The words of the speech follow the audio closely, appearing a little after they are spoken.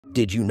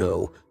Did you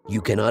know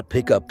you cannot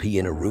pick up P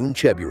in a rune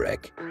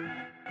Cheburek?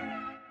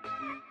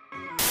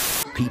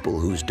 People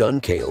who's done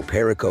Cayo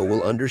Perico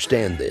will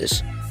understand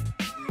this.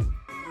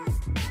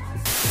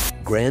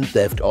 Grand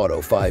Theft Auto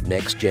 5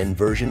 Next Gen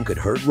version could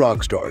hurt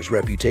Rockstar's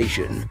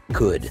reputation.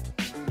 Could.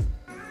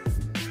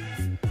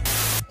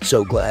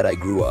 So glad I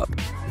grew up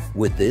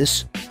with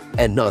this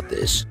and not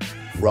this.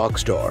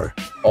 Rockstar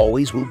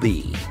always will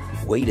be.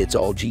 Wait, it's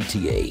all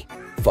GTA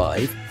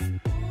 5.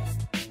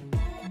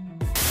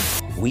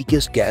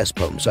 Weakest gas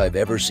pumps I've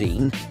ever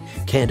seen.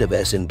 Can't have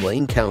S in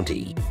Blaine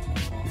County.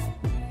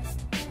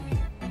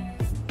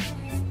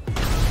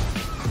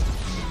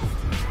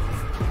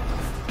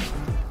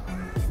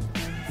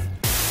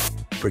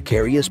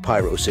 Precarious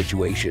pyro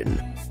situation.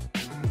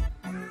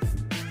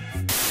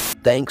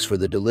 Thanks for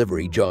the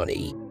delivery,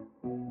 Johnny.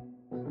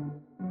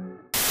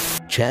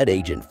 Chad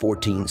Agent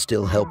 14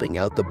 still helping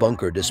out the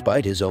bunker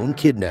despite his own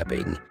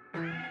kidnapping.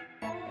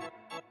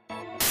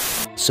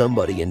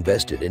 Somebody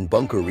invested in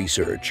bunker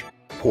research.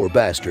 Poor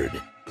bastard.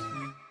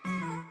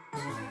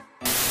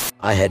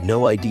 I had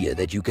no idea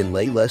that you can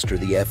lay Lester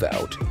the F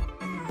out.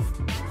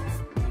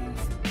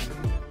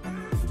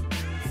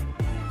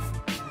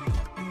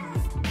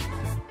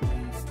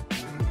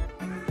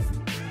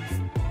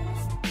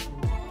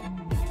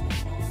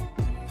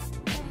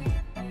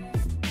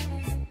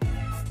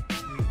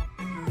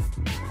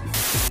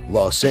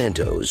 Los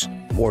Santos,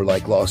 more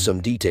like lost some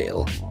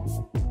detail.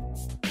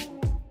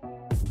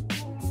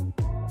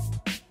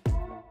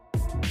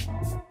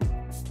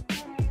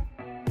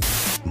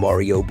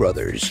 Mario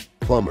Brothers,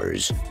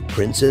 plumbers,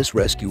 princess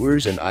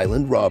rescuers, and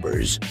island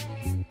robbers.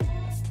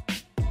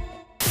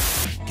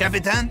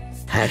 Capitan?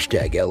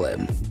 Hashtag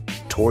LM.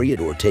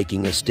 Toreador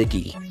taking a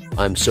sticky.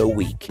 I'm so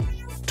weak.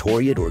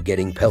 Toreador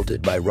getting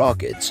pelted by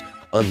rockets.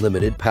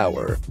 Unlimited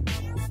power.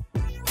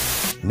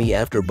 Me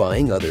after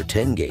buying other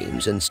 10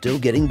 games and still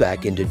getting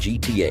back into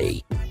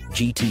GTA.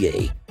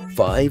 GTA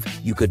 5,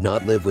 you could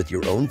not live with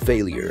your own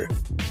failure.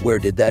 Where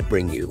did that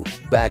bring you?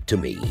 Back to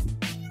me.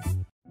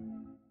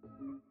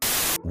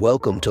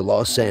 Welcome to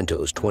Los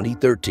Santos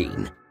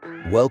 2013.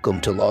 Welcome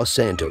to Los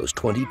Santos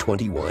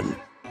 2021.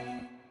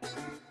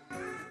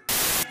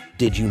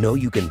 Did you know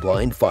you can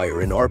blind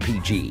fire in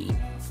RPG?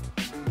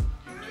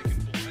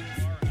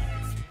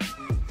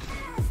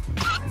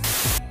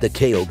 The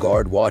Cayo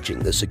guard watching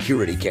the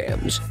security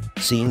cams,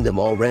 seeing them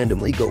all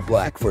randomly go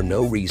black for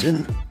no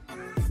reason?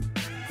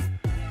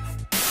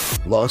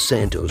 Los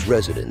Santos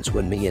residents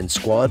when me and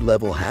squad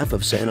level half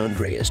of San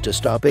Andreas to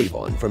stop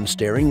Avon from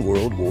staring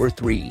World War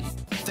III.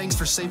 Thanks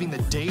for saving the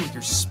day with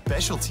your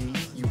specialty,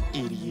 you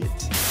idiot.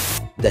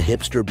 The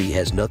hipster bee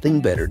has nothing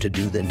better to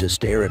do than to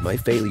stare at my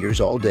failures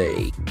all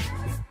day.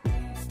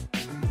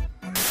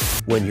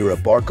 When you're a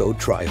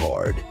barcode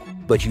tryhard,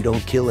 but you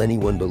don't kill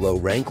anyone below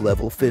rank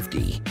level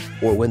 50,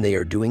 or when they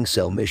are doing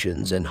cell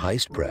missions and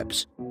heist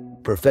preps.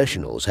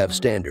 Professionals have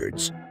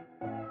standards.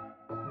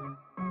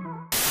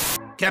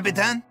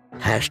 Capitan?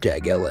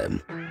 Hashtag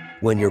LM.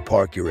 When you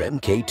park your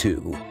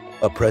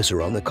MK2,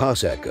 oppressor on the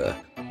Kosaka,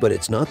 but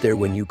it's not there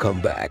when you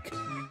come back.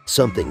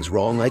 Something's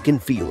wrong, I can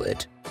feel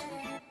it.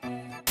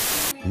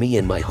 Me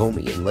and my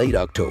homie in late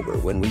October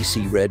when we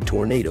see Red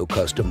Tornado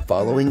Custom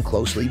following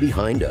closely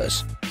behind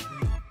us.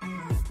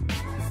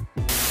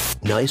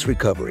 Nice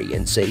recovery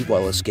and save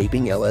while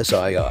escaping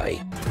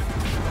LSII.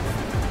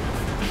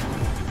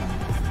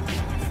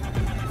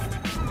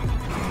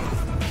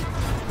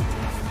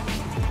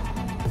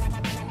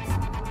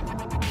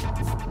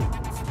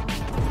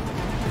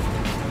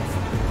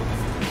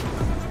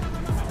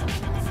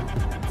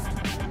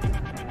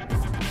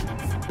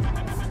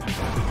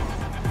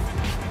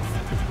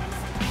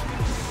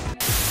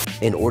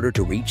 In order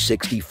to reach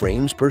 60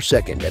 frames per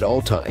second at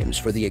all times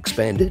for the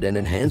expanded and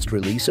enhanced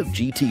release of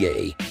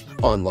GTA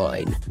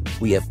Online,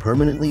 we have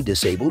permanently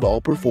disabled all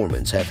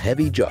performance have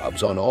heavy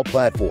jobs on all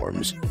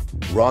platforms.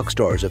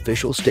 Rockstar's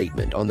official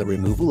statement on the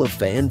removal of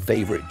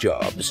fan-favorite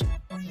jobs.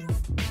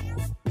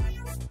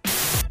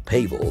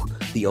 Pavel,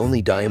 the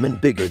only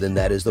diamond bigger than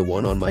that is the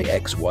one on my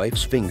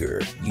ex-wife's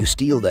finger. You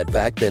steal that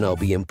back, then I'll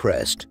be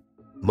impressed.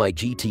 My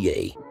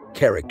GTA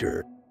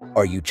character.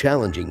 Are you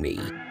challenging me?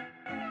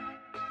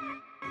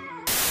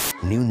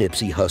 New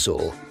Nipsey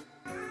Hussle.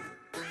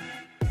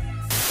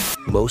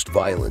 Most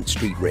violent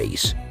street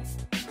race.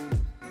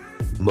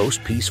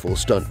 Most peaceful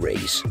stunt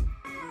race.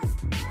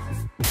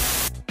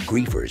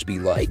 Griefers be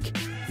like.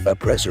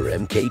 Oppressor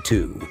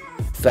MK2.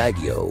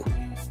 Fagio.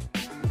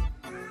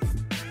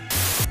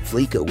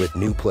 Fleeka with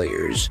new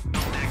players.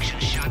 Action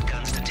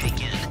shotguns to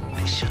take in.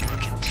 They should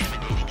look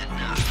intimidating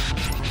enough.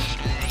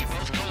 You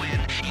both go in.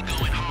 You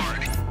go in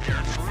hard. There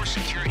are 4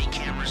 security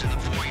cameras in the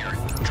foyer.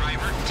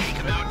 Driver, take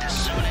them out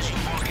as soon as you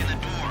walk in the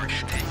door.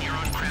 Then you're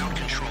on crowd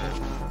control.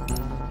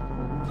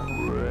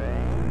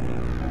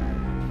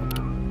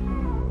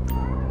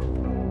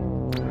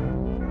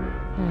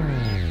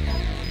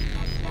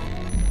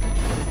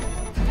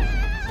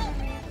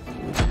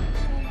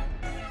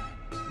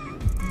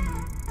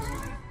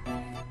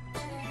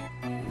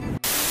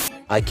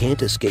 I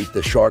can't escape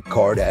the shark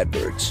card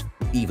adverts,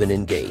 even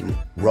in game.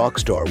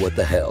 Rockstar, what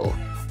the hell?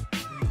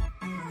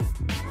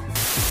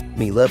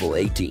 Me level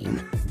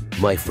 18.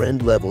 My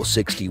friend level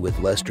 60 with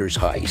Lester's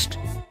Heist.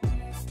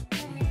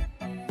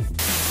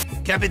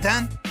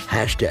 Capitan?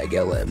 Hashtag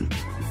LM.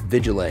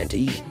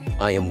 Vigilante.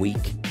 I am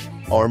weak.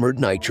 Armored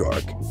Night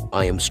Shark.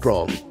 I am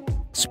strong.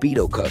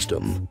 Speedo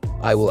Custom.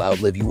 I will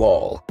outlive you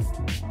all.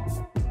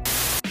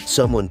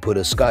 Someone put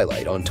a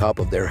skylight on top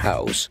of their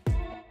house.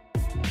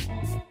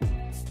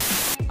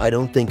 I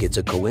don't think it's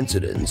a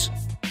coincidence.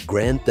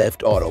 Grand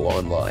Theft Auto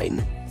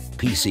Online.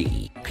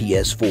 PC,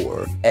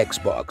 PS4,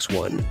 Xbox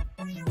One.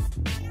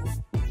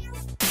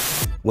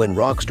 When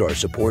Rockstar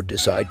support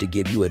decide to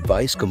give you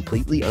advice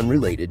completely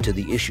unrelated to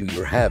the issue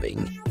you're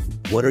having,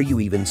 what are you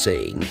even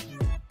saying?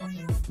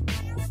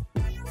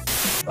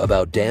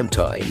 About damn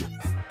time.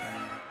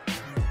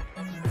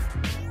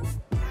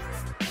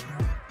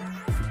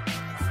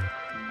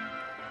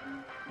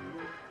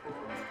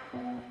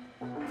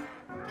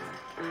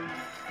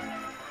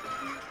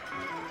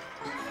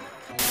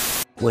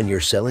 When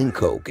you're selling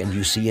coke and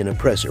you see an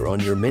oppressor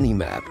on your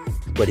mini-map,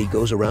 but he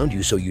goes around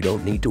you so you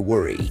don't need to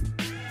worry.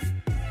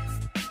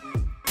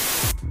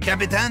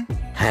 Capitan?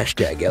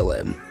 Hashtag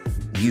LM.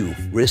 You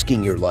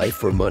risking your life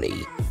for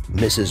money.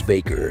 Mrs.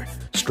 Baker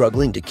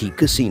struggling to keep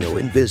casino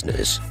in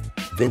business.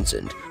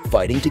 Vincent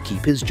fighting to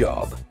keep his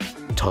job.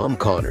 Tom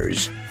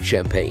Connors,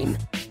 Champagne.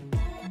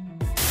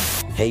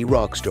 Hey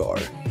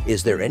Rockstar,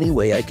 is there any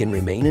way I can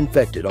remain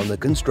infected on the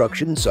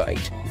construction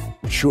site?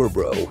 Sure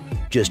bro,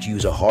 just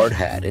use a hard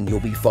hat and you'll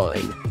be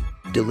fine.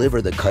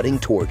 Deliver the cutting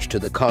torch to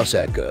the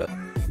Kosatka.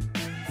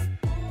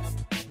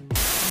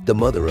 The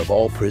mother of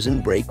all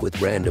prison break with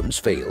randoms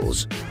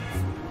fails.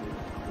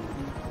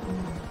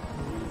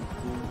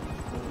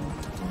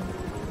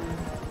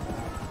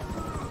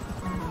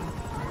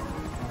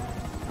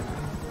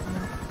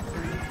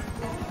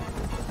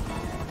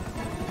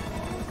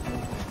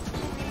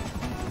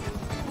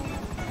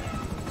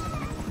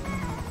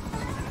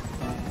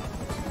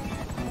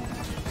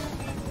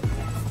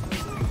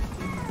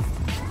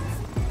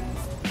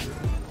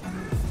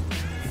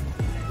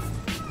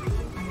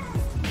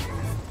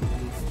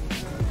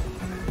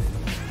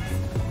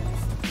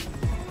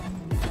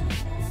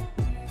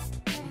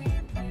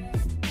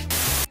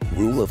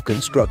 Rule of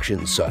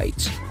construction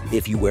sites.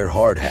 If you wear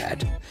hard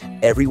hat,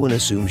 everyone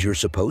assumes you're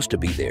supposed to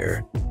be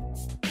there.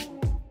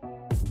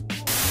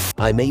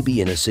 I may be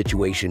in a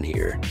situation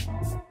here.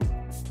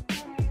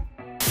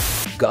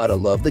 Gotta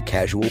love the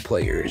casual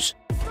players.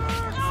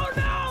 Oh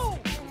no!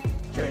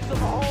 Get them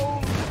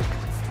home!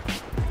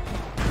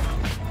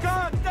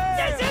 God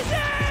damn! This is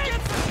it!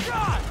 Get the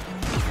shot!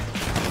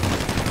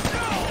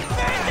 No!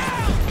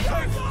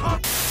 Man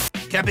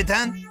down!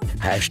 Capitan?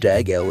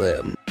 Hashtag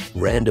LM.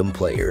 Random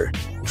player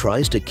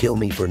tries to kill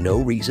me for no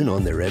reason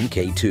on their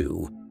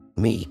MK2.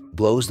 Me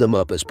blows them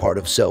up as part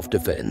of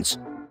self-defense.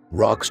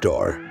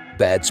 Rockstar,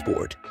 bad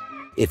sport.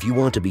 If you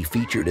want to be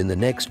featured in the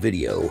next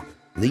video,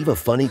 leave a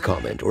funny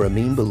comment or a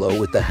meme below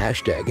with the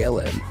hashtag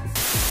LM.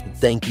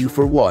 Thank you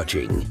for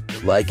watching.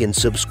 Like and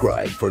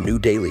subscribe for new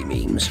daily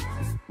memes.